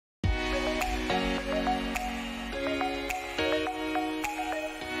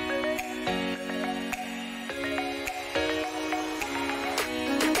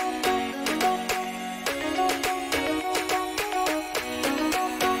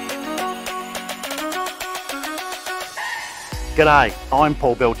G'day, I'm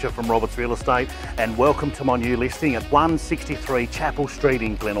Paul Belcher from Roberts Real Estate and welcome to my new listing at 163 Chapel Street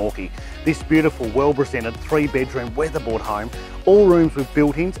in Glenorchy. This beautiful, well-presented 3-bedroom weatherboard home, all rooms with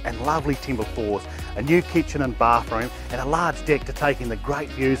built-ins and lovely timber floors, a new kitchen and bathroom and a large deck to take in the great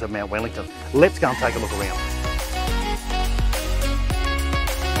views of Mt Wellington. Let's go and take a look around.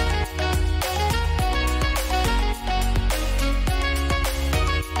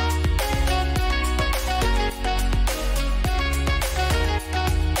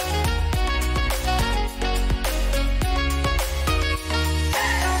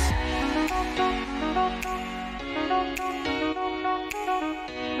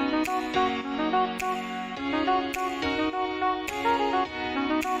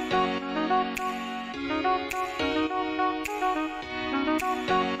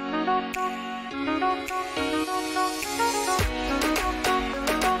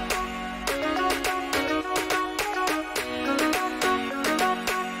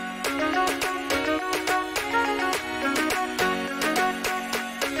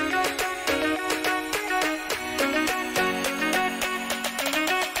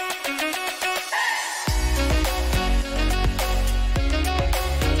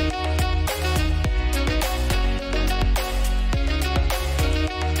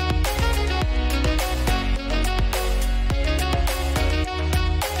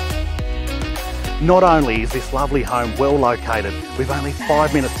 Not only is this lovely home well located, with only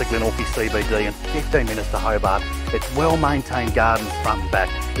 5 minutes to Glenorchy CBD and 15 minutes to Hobart, it's well maintained gardens front and back.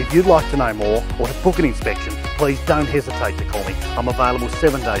 If you'd like to know more or to book an inspection, please don't hesitate to call me. I'm available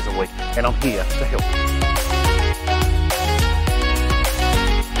 7 days a week and I'm here to help.